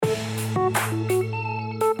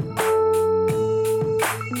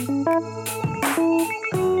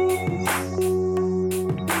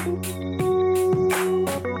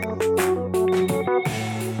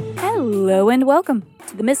welcome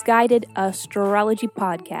to the Misguided Astrology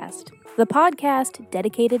Podcast, the podcast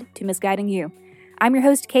dedicated to misguiding you. I'm your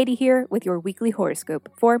host, Katie, here with your weekly horoscope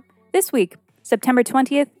for this week, September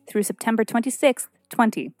 20th through September 26th,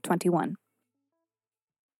 2021.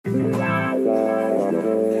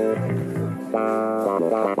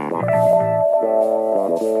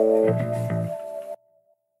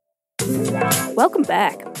 Welcome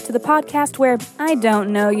back to the podcast where I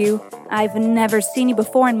don't know you, I've never seen you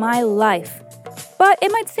before in my life, but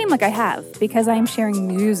it might seem like I have because I am sharing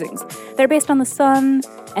musings that are based on the sun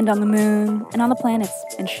and on the moon and on the planets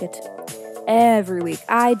and shit. Every week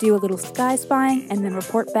I do a little sky spying and then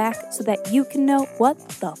report back so that you can know what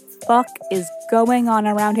the fuck is going on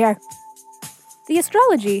around here. The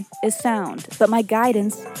astrology is sound, but my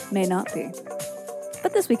guidance may not be.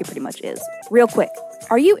 But this week it pretty much is. Real quick,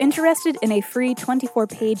 are you interested in a free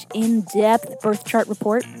 24-page in-depth birth chart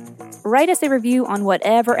report? Write us a review on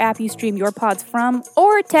whatever app you stream your pods from,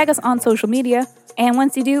 or tag us on social media. And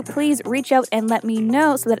once you do, please reach out and let me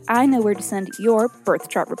know so that I know where to send your birth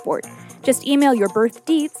chart report. Just email your birth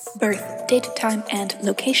deets, birth, date, time, and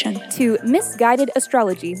location to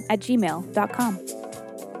misguidedastrology@gmail.com.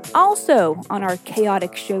 Also on our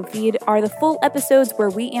chaotic show feed are the full episodes where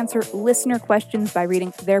we answer listener questions by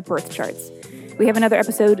reading their birth charts. We have another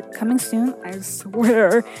episode coming soon, I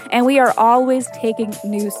swear, and we are always taking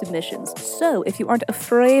new submissions. So if you aren't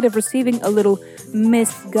afraid of receiving a little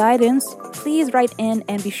misguidance, please write in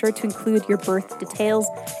and be sure to include your birth details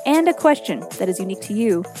and a question that is unique to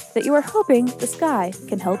you that you are hoping the sky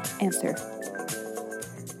can help answer.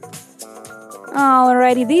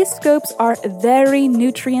 Alrighty, these scopes are very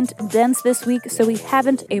nutrient dense this week, so we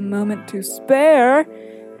haven't a moment to spare.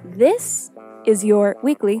 This is your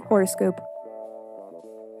weekly horoscope.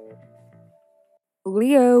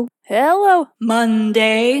 Leo, hello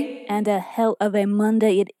Monday! And a hell of a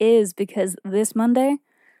Monday it is, because this Monday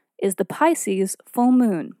is the Pisces full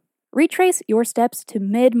moon. Retrace your steps to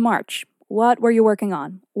mid-March. What were you working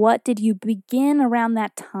on? What did you begin around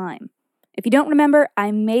that time? If you don't remember,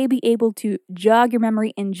 I may be able to jog your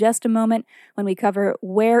memory in just a moment when we cover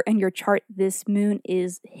where in your chart this moon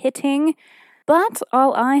is hitting. But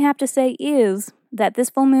all I have to say is that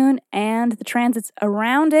this full moon and the transits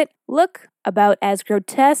around it look about as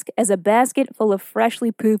grotesque as a basket full of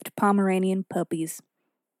freshly pooped Pomeranian puppies.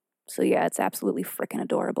 So yeah, it's absolutely frickin'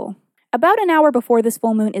 adorable. About an hour before this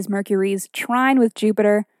full moon is Mercury's trine with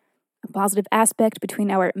Jupiter. A positive aspect between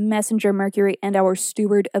our messenger Mercury and our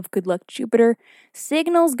steward of good luck Jupiter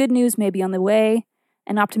signals good news may be on the way.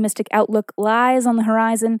 An optimistic outlook lies on the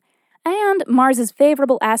horizon, and Mars's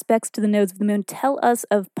favorable aspects to the nodes of the moon tell us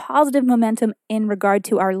of positive momentum in regard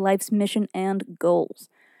to our life's mission and goals.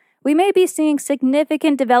 We may be seeing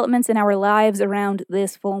significant developments in our lives around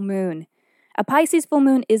this full moon. A Pisces full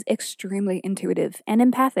moon is extremely intuitive and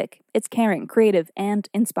empathic. It's caring, creative, and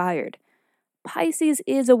inspired. Pisces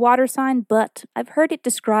is a water sign, but I've heard it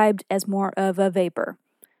described as more of a vapor,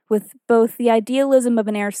 with both the idealism of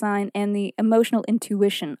an air sign and the emotional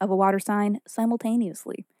intuition of a water sign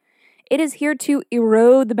simultaneously. It is here to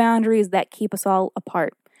erode the boundaries that keep us all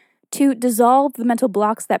apart, to dissolve the mental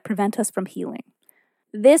blocks that prevent us from healing.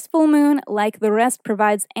 This full moon, like the rest,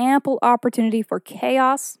 provides ample opportunity for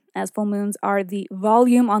chaos, as full moons are the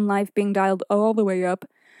volume on life being dialed all the way up.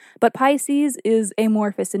 But Pisces is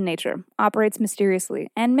amorphous in nature, operates mysteriously,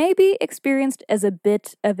 and may be experienced as a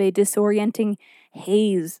bit of a disorienting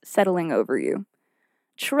haze settling over you.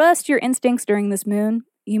 Trust your instincts during this moon.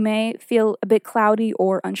 You may feel a bit cloudy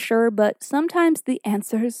or unsure, but sometimes the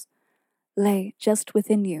answers lay just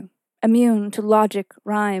within you, immune to logic,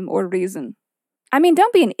 rhyme, or reason. I mean,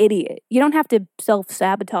 don't be an idiot. You don't have to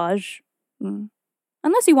self-sabotage.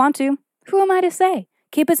 Unless you want to. Who am I to say?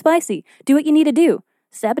 Keep it spicy. Do what you need to do.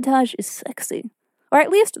 Sabotage is sexy. Or at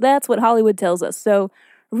least that's what Hollywood tells us. So,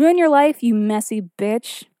 ruin your life, you messy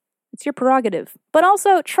bitch. It's your prerogative. But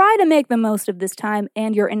also, try to make the most of this time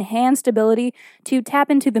and your enhanced ability to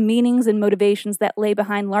tap into the meanings and motivations that lay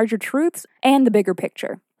behind larger truths and the bigger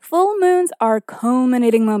picture. Full moons are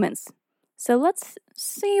culminating moments. So let's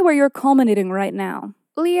see where you're culminating right now.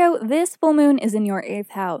 Leo, this full moon is in your 8th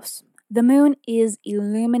house. The moon is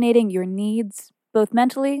illuminating your needs, both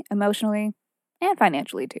mentally, emotionally, and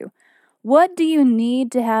financially too. What do you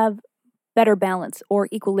need to have better balance or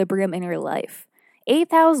equilibrium in your life?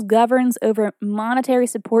 8th house governs over monetary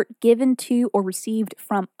support given to or received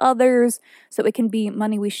from others, so it can be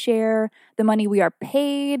money we share, the money we are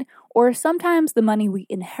paid, or sometimes the money we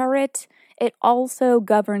inherit. It also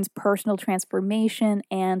governs personal transformation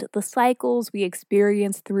and the cycles we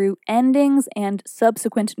experience through endings and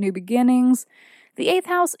subsequent new beginnings. The 8th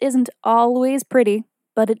house isn't always pretty,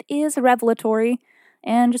 but it is revelatory.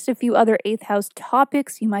 And just a few other 8th house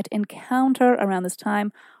topics you might encounter around this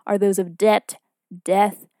time are those of debt,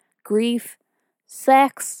 death, grief,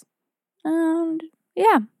 sex, and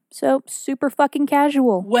yeah, so super fucking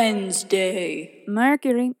casual. Wednesday.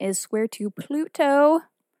 Mercury is square to Pluto.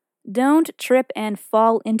 Don't trip and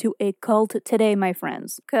fall into a cult today, my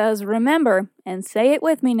friends. Because remember, and say it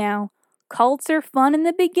with me now, cults are fun in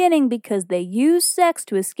the beginning because they use sex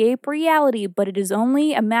to escape reality, but it is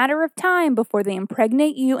only a matter of time before they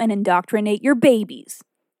impregnate you and indoctrinate your babies.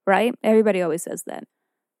 Right? Everybody always says that.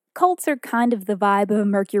 Cults are kind of the vibe of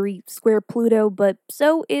Mercury square Pluto, but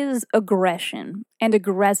so is aggression and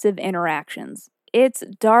aggressive interactions. It's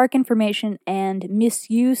dark information and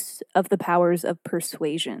misuse of the powers of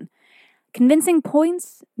persuasion. Convincing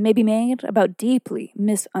points may be made about deeply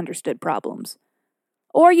misunderstood problems.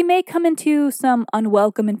 Or you may come into some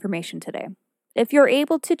unwelcome information today. If you're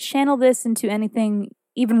able to channel this into anything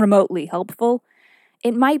even remotely helpful,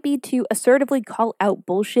 it might be to assertively call out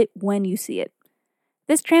bullshit when you see it.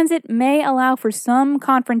 This transit may allow for some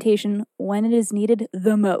confrontation when it is needed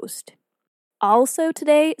the most. Also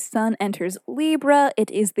today, Sun enters Libra.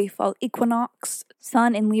 It is the fall equinox.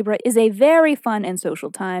 Sun in Libra is a very fun and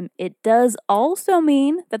social time. It does also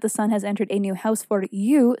mean that the Sun has entered a new house for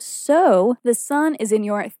you. So the Sun is in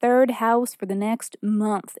your 3rd house for the next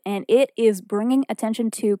month, and it is bringing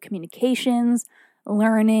attention to communications,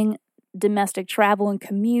 learning, domestic travel and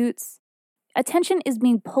commutes. Attention is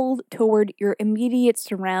being pulled toward your immediate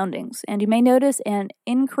surroundings, and you may notice an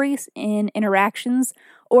increase in interactions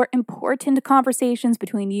or important conversations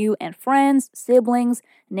between you and friends, siblings,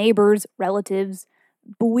 neighbors, relatives,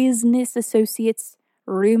 business associates,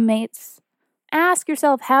 roommates. Ask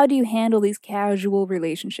yourself, how do you handle these casual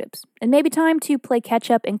relationships? It may be time to play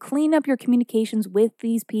catch up and clean up your communications with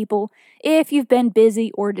these people. If you've been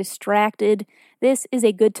busy or distracted, this is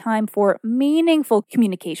a good time for meaningful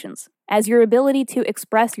communications, as your ability to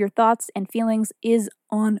express your thoughts and feelings is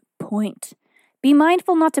on point. Be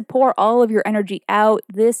mindful not to pour all of your energy out.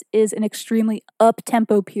 This is an extremely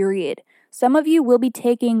up-tempo period. Some of you will be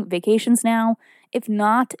taking vacations now. If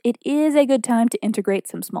not, it is a good time to integrate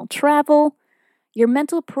some small travel. Your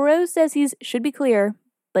mental processes should be clear,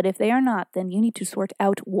 but if they are not, then you need to sort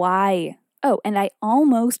out why. Oh, and I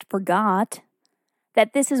almost forgot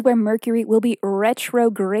that this is where Mercury will be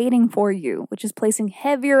retrograding for you, which is placing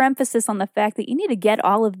heavier emphasis on the fact that you need to get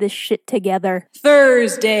all of this shit together.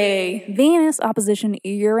 Thursday. Venus opposition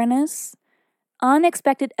Uranus.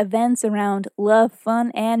 Unexpected events around love,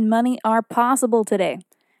 fun, and money are possible today.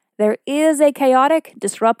 There is a chaotic,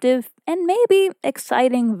 disruptive, and maybe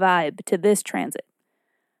exciting vibe to this transit.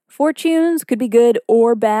 Fortunes could be good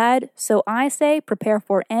or bad, so I say prepare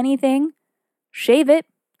for anything, shave it,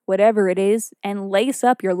 whatever it is, and lace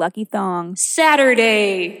up your lucky thong.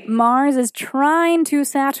 Saturday. Mars is trine to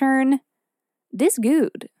Saturn. This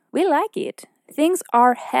good. We like it. Things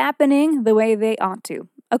are happening the way they ought to,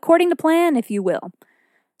 according to plan, if you will.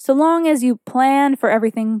 So long as you plan for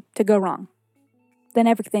everything to go wrong, then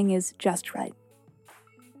everything is just right.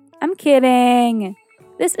 I'm kidding.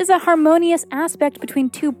 This is a harmonious aspect between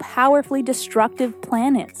two powerfully destructive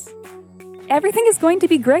planets. Everything is going to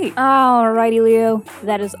be great. Alrighty, Leo.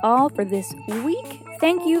 That is all for this week.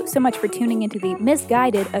 Thank you so much for tuning into the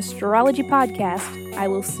Misguided Astrology Podcast. I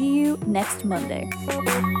will see you next Monday.